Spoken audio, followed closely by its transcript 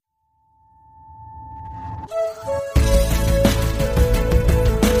Okay,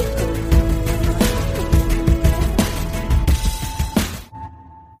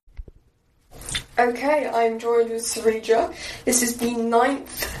 I'm joined with Sreeja. This is the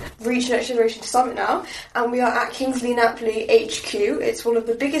 9th Reach Next Generation Summit now, and we are at Kingsley Napoli HQ. It's one of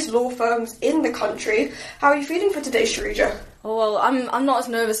the biggest law firms in the country. How are you feeling for today, Sreeja? Oh, well, I'm not as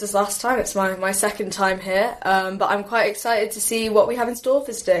nervous as last time. It's my second time here, but I'm quite excited to see what we have in store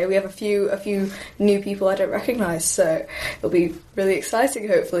for today. We have a few new people I don't recognise, so it'll be really exciting,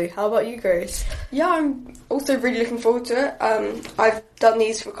 hopefully. How about you, Grace? Yeah, I'm also really looking forward to it. I've done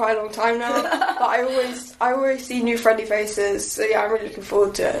these for quite a long time now, but I always see new friendly faces, so yeah, I'm really looking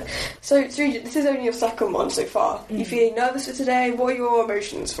forward to it. So, Sreeja, this is only your second one so far. Mm-hmm. You feeling nervous for today? What are your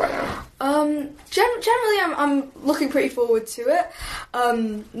emotions right now? Generally, I'm looking pretty forward to it.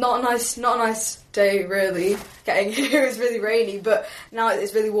 Not a nice day really. Getting here is really rainy, but now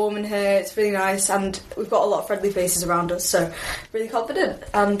it's really warm in here. It's really nice, and we've got a lot of friendly faces around us, so really confident.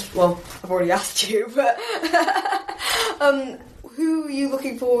 And well, I've already asked you, but who are you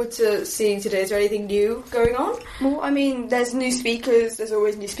looking forward to seeing today? Is there anything new going on? Well, I mean, there's new speakers. There's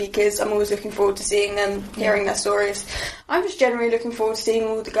always new speakers. I'm always looking forward to seeing them, hearing their stories. I'm just generally looking forward to seeing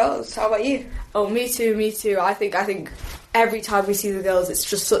all the girls. How about you? Oh, me too. I think every time we see the girls, it's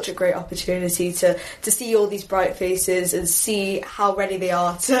just such a great opportunity to see all these bright faces and see how ready they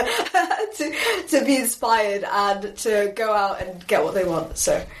are to be inspired and to go out and get what they want.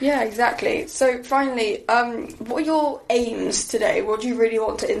 So yeah, exactly. So finally, what are your aims today? What do you really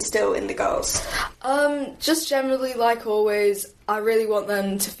want to instill in the girls? Just generally, like always, I really want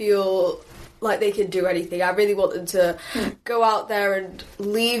them to feel like they can do anything. I really want them to go out there and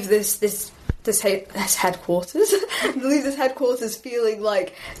leave this headquarters leave this headquarters feeling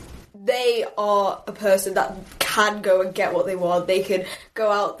like they are a person that can go and get what they want. They can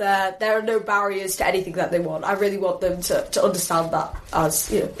go out there. There are no barriers to anything that they want. I really want them to understand that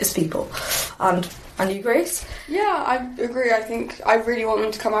as people. And you, Grace? Yeah, I agree. I think I really want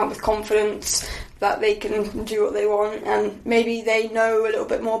them to come out with confidence that they can do what they want, and maybe they know a little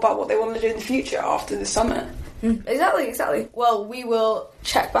bit more about what they want to do in the future after the summit. Exactly. Well, we will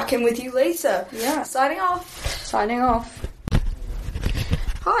check back in with you later. Yeah. Signing off.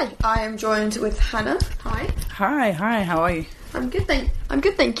 Hi, I am joined with Hannah. Hi. Hi, how are you? I'm good,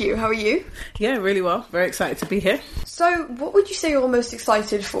 thank you. How are you? Yeah, really well. Very excited to be here. So, what would you say you're most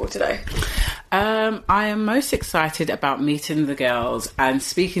excited for today? I am most excited about meeting the girls and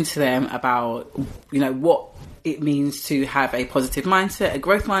speaking to them about, what it means to have a positive mindset, a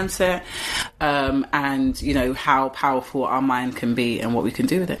growth mindset, and, how powerful our mind can be and what we can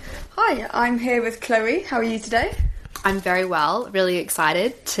do with it. Hi, I'm here with Chloe. How are you today? I'm very well, really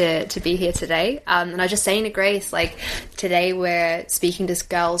excited to be here today. And I was just saying to Grace, today we're speaking to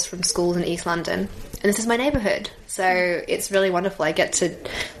girls from schools in East London, and this is my neighbourhood. So it's really wonderful. I get to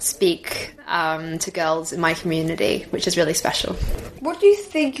speak to girls in my community, which is really special. What do you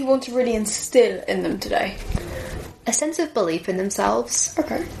think you want to really instill in them today? A sense of belief in themselves.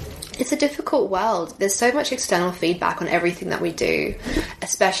 Okay. It's a difficult world. There's so much external feedback on everything that we do,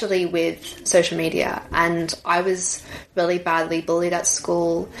 especially with social media. And I was really badly bullied at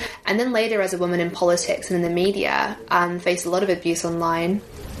school. And then later as a woman in politics and in the media, faced a lot of abuse online.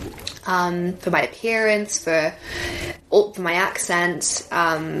 For my appearance, for my accent,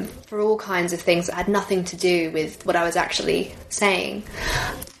 for all kinds of things that had nothing to do with what I was actually saying.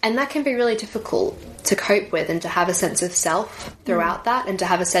 And that can be really difficult to cope with, and to have a sense of self throughout that, and to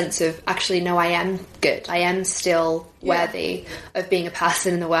have a sense of, actually, no, I am good. I am still worthy of being a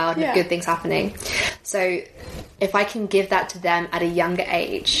person in the world and of good things happening. So if I can give that to them at a younger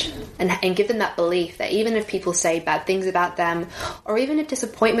age and give them that belief that even if people say bad things about them, or even if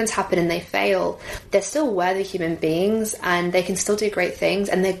disappointments happen and they fail, they're still worthy human beings and they can still do great things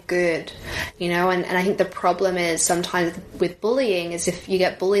and they're good, and I think the problem is sometimes with bullying is if you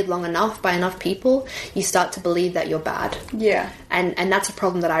get bullied long enough by enough people, you start to believe that you're bad. Yeah. And that's a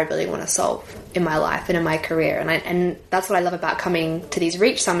problem that I really want to solve in my life and in my career. And that's what I love about coming to these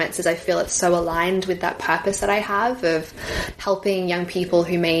Reach Summits, is I feel it's so aligned with that purpose that I have of helping young people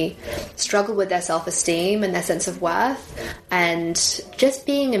who may struggle with their self-esteem and their sense of worth, and just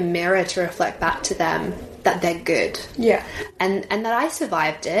being a mirror to reflect back to them that they're good. Yeah. And that I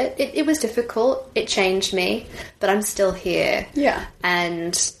survived it. It was difficult. It changed me, but I'm still here. Yeah.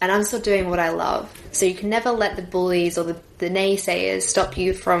 And I'm still doing what I love. So you can never let the bullies or the naysayers stop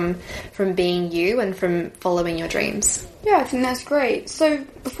you from being you and from following your dreams. Yeah, I think that's great. So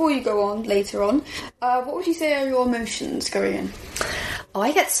before you go on later on, what would you say are your emotions going in? Oh,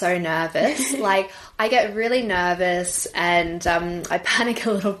 I get so nervous. Like, I get really nervous and I panic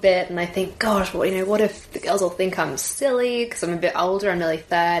a little bit and I think, gosh, what if the girls will think I'm silly because I'm a bit older, I'm nearly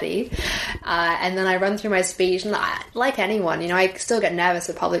 30. And then I run through my speech and like anyone, I still get nervous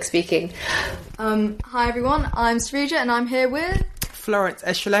with public speaking. Hi everyone, I'm Sreeja and I'm here with... Florence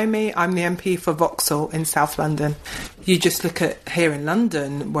Eshalomi. I'm the MP for Vauxhall in South London. You just look at here in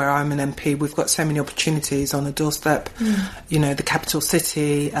London, where I'm an MP, we've got so many opportunities on the doorstep. The capital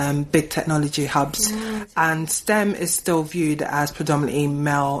city, big technology hubs. And STEM is still viewed as predominantly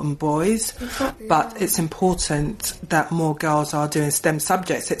male and boys. Exactly, but it's important that more girls are doing STEM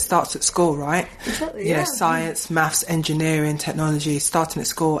subjects. It starts at school, right? Exactly, Science, maths, engineering, technology, starting at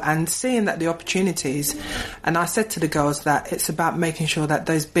school and seeing that the opportunities. And I said to the girls that it's about making sure that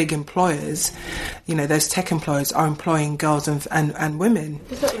those big employers, those tech employers are employing girls and women.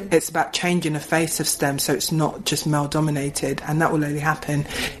 Exactly. It's about changing the face of STEM so it's not just male dominated, and that will only happen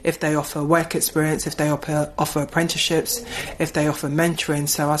if they offer work experience, if they offer apprenticeships, if they offer mentoring.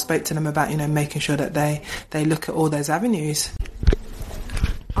 So I spoke to them about making sure that they look at all those avenues.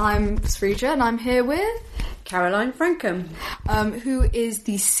 I'm Sreeja and I'm here with... Caroline Frankham, who is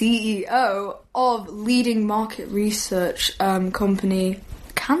the CEO of leading market research company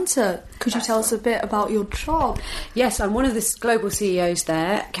Kantar. Could you tell us a bit about your job? Yes, I'm one of the global CEOs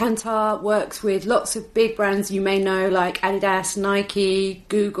there. Kantar works with lots of big brands you may know, like Adidas, Nike,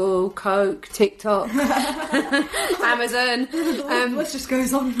 Google, Coke, TikTok, Amazon. The list just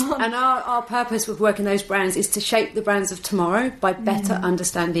goes on and on. And our purpose with working those brands is to shape the brands of tomorrow by better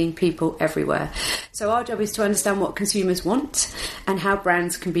understanding people everywhere. So our job is to understand what consumers want and how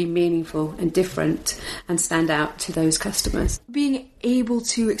brands can be meaningful and different and stand out to those customers. Being able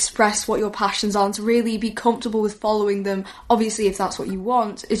to express what your passions are and to really be comfortable with following them, obviously if that's what you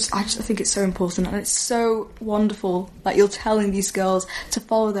want, I think it's so important, and it's so wonderful that you're telling these girls to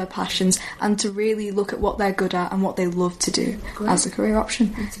follow their passions and to really look at what they're good at and what they love to do as a career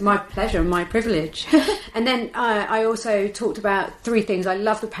option. It's my pleasure and my privilege. And then I also talked about 3 things. I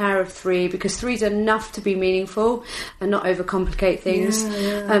love the power of 3 because 3 is enough to be meaningful and not overcomplicate things.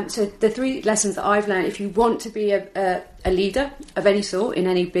 So the 3 lessons that I've learned: if you want to be a leader of any sort in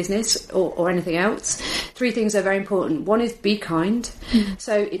any business or anything else, 3 things are very important. One is be kind.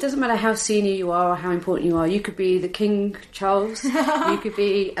 So it doesn't matter how senior you are or how important you are. You could be the King Charles, you could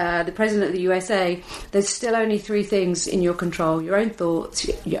be the President of the USA. There's still only 3 things in your control: your own thoughts,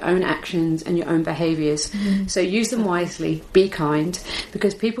 your own actions and your own behaviours. So use them wisely, be kind,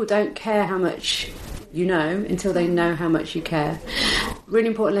 because people don't care how much you know until they know how much you care. Really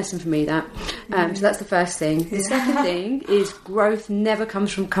important lesson for me, that. So that's the first thing. The second thing is growth never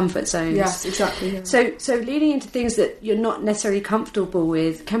comes from comfort zones. Yes, exactly. Yeah. So leading into things that you're not necessarily comfortable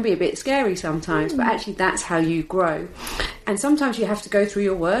with can be a bit scary sometimes, but actually that's how you grow. And sometimes you have to go through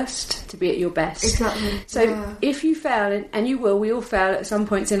your worst to be at your best. Exactly. So if you fail, and you will, we all fail at some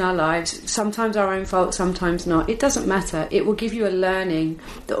points in our lives, sometimes our own fault, sometimes not. It doesn't matter. It will give you a learning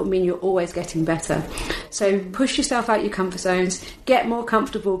that will mean you're always getting better. So push yourself out your comfort zones, get more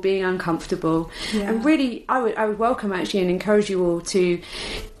comfortable being uncomfortable. And really, I would welcome actually and encourage you all to,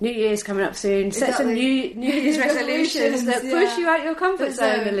 New Year's coming up soon, set some New Year's resolutions that push you out your comfort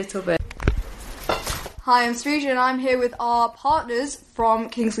zone a little bit. Hi, I'm Sreeja and I'm here with our partners from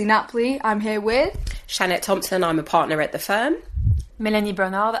Kingsley Napley. I'm here with... Shanette Thompson, I'm a partner at the firm. Melanie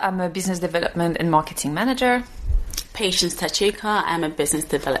Bernard, I'm a business development and marketing manager. Patience Tachika, I'm a business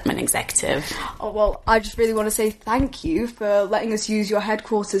development executive. Oh, well, I just really want to say thank you for letting us use your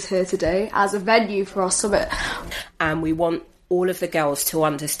headquarters here today as a venue for our summit. And we want all of the girls to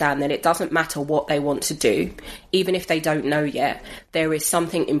understand that it doesn't matter what they want to do, even if they don't know yet, there is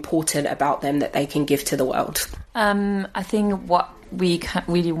something important about them that they can give to the world. I think what we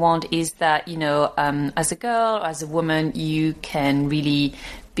really want is that, as a girl, as a woman, you can really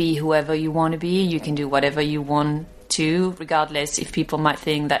be whoever you want to be. You can do whatever you want to, regardless if people might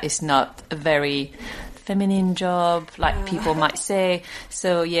think that it's not a very feminine job, like people might say.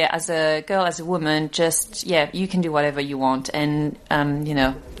 So as a girl, as a woman, just you can do whatever you want, and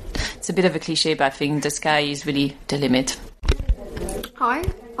it's a bit of a cliche, but I think the sky is really the limit. Hi,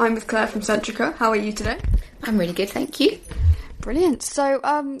 I'm with Claire from Centrica. How are you today? I'm really good, thank you. Brilliant. So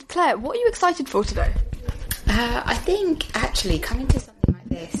Claire, what are you excited for today? I think actually coming to something like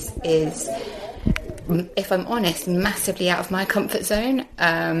this is, if I'm honest, massively out of my comfort zone.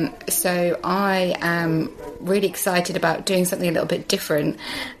 So I am really excited about doing something a little bit different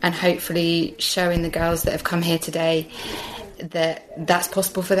and hopefully showing the girls that have come here today that's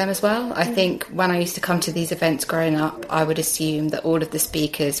possible for them as well. I think when I used to come to these events growing up, I would assume that all of the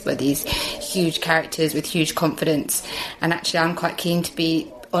speakers were these huge characters with huge confidence, and actually I'm quite keen to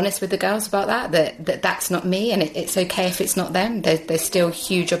be honest with the girls about that's not me, and it's okay if it's not them. There's still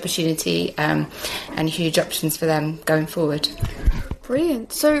huge opportunity and huge options for them going forward.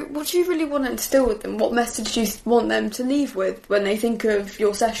 Brilliant. So what do you really want to instill with them? What message do you want them to leave with when they think of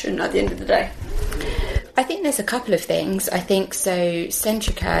your session at the end of the day? I think there's a couple of things. I think so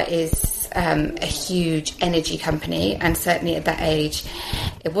Centrica is a huge energy company, and certainly at that age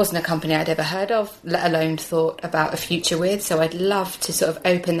it wasn't a company I'd ever heard of, let alone thought about a future with. So I'd love to sort of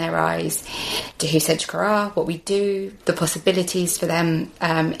open their eyes to who Centrica are, what we do, the possibilities for them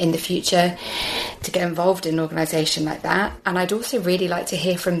in the future to get involved in an organisation like that. And I'd also really like to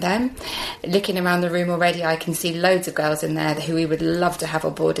hear from them. Looking around the room already, I can see loads of girls in there who we would love to have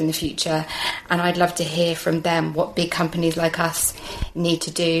on board in the future, and I'd love to hear from them what big companies like us need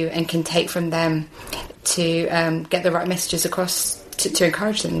to do and can take from them to get the right messages across to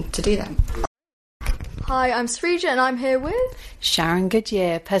encourage them to do that. Hi, I'm Sreeja and I'm here with Sharon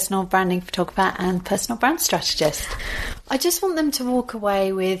Goodyear, personal branding photographer and personal brand strategist. I just want them to walk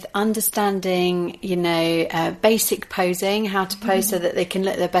away with understanding, basic posing, how to pose so that they can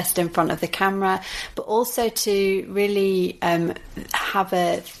look their best in front of the camera, but also to really have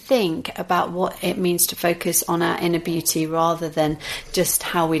a think about what it means to focus on our inner beauty rather than just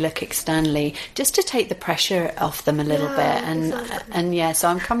how we look externally, just to take the pressure off them a little bit. So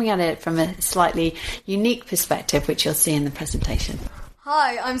I'm coming at it from a slightly unique perspective, which you'll see in the presentation.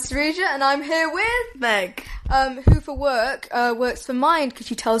 Hi, I'm Sreeja and I'm here with Meg, who for work works for Mind. Could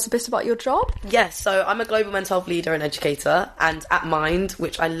you tell us a bit about your job? Yes, so I'm a global mental health leader and educator, and at Mind,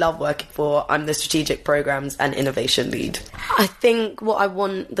 which I love working for, I'm the strategic programs and innovation lead. I think what I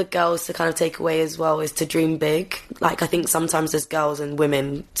want the girls to kind of take away as well is to dream big. Like, I think sometimes as girls and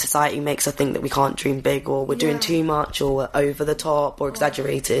women, society makes us think that we can't dream big, or we're doing too much, or we're over the top or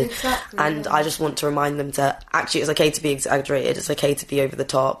exaggerated. Exactly, and I just want to remind them to actually, it's okay to be exaggerated, it's okay to be over the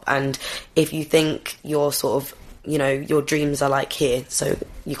top, and if you think you're sort of, your dreams are like here, so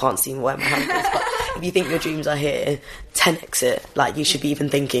you can't see where my hand is, but if you think your dreams are here, 10x it. Like, you should be even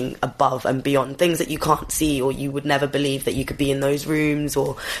thinking above and beyond things that you can't see, or you would never believe that you could be in those rooms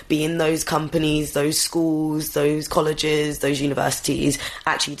or be in those companies, those schools, those colleges, those universities.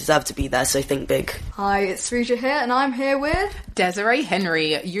 Actually, you deserve to be there, so think big. Hi, it's Sreeja here and I'm here with Desiree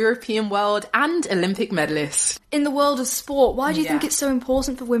Henry, European world and Olympic medalist. In the world of sport, why do you think it's so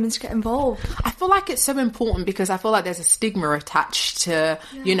important for women to get involved? I feel like it's so important because I feel like there's a stigma attached to,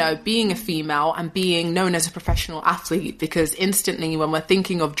 being a female and being known as a professional athlete, because instantly when we're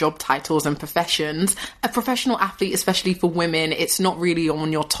thinking of job titles and professions, a professional athlete, especially for women, it's not really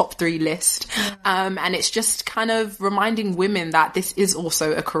on your top 3 list. And it's just kind of reminding women that this is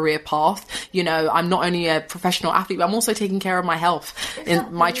also a career path. I'm not only a professional athlete, but I'm also taking care of my health.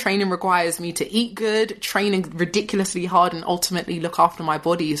 And my training requires me to eat good, training ridiculously hard, and ultimately look after my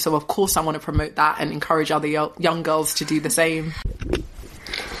body. So of course I want to promote that and encourage other young girls to do the same.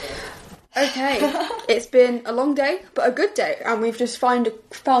 Okay, it's been a long day, but a good day, and we've just found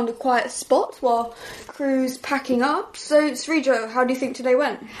a quiet spot while crew's packing up. So, Sreeja, how do you think today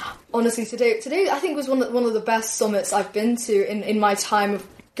went? Honestly, today I think was one of the best summits I've been to in my time of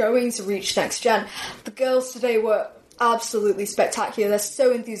going to Reach Next Gen. The girls today were absolutely spectacular. They're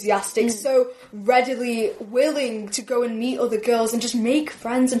so enthusiastic, so readily willing to go and meet other girls and just make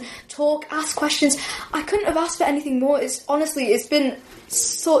friends and talk, ask questions. I couldn't have asked for anything more. It's been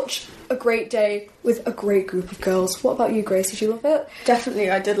such a great day with a great group of girls. What about you, Grace? Did you love it? Definitely,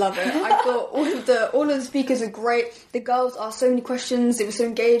 I did love it. I thought all of the speakers were great. The girls asked so many questions. They were so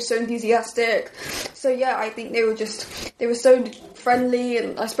engaged, so enthusiastic. So yeah, I think they were so friendly,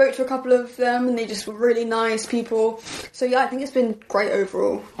 and I spoke to a couple of them, and they just were really nice people. So yeah, I think it's been great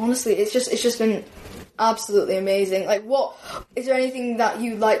overall. Honestly, it's just been absolutely amazing. Like, what is there anything that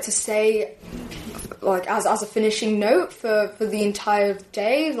you'd like to say, like as a finishing note for the entire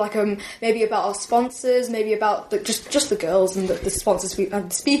day, like maybe about our sponsors, maybe about just the girls and the sponsors and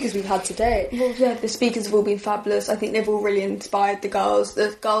the speakers we've had today? Well, yeah, the speakers have all been fabulous. I think they've all really inspired the girls.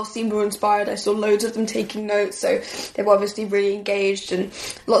 The girls seemed all inspired. I saw loads of them taking notes, so they were obviously really engaged, and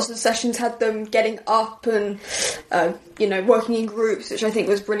lots of the sessions had them getting up and working in groups, which I think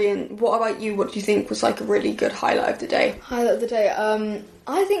was brilliant. What about you? What do you think was like a really good highlight of the day? Highlight of the day?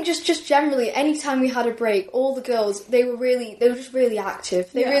 I think just generally, anytime we had a break, all the girls, they were just really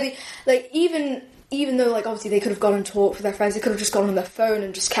active. They really, like, even even though, like, obviously they could have gone and talked with their friends, they could have just gone on their phone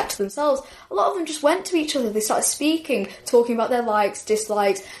and just kept to themselves, a lot of them just went to each other, they started speaking, talking about their likes,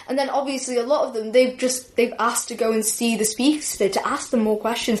 dislikes, and then obviously a lot of them, they've asked to go and see the speakers today, to ask them more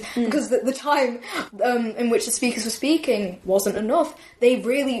questions, because the time in which the speakers were speaking wasn't enough. They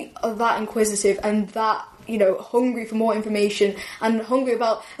really are that inquisitive and that, you know, hungry for more information and hungry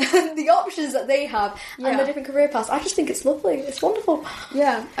about the options that they have and the different career paths. I just think it's lovely. It's wonderful.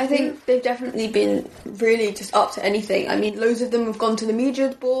 Yeah, I think they've definitely been really just up to anything. I mean, loads of them have gone to the media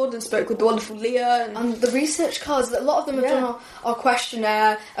board and spoke with the wonderful Leah. And the research cards, a lot of them have done our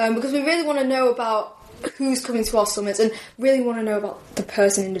questionnaire because we really want to know about who's coming to our summits and really want to know about the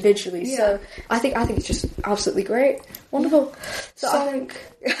person individually. Yeah. So I think it's just absolutely great. Wonderful. So I think...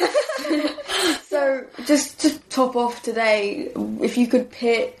 So just to top off today, if you could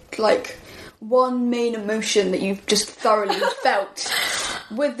pick, like, one main emotion that you've just thoroughly felt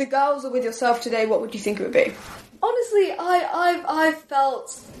with the girls or with yourself today, what would you think it would be? Honestly, I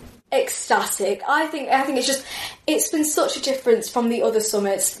felt ecstatic. I think it's been such a difference from the other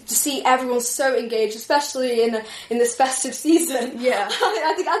summits to see everyone so engaged, especially in this festive season. Yeah,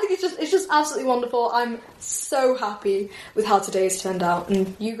 I think it's just absolutely wonderful. I'm so happy with how today's turned out.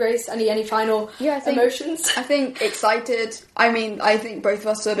 And you, Grace, any final emotions? I think excited. I mean, I think both of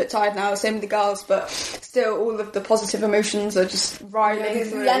us are a bit tired now, same with the girls, but still all of the positive emotions are just riding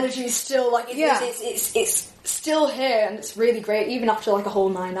through. The energy is still like it's still here, and it's really great even after like a whole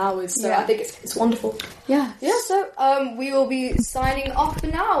 9 hours. So I think it's wonderful. Yeah. So we will be signing off for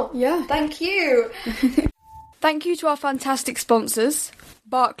now. Yeah. Thank you. Thank you to our fantastic sponsors,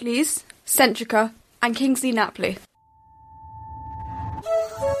 Barclays, Centrica, and Kingsley Napley.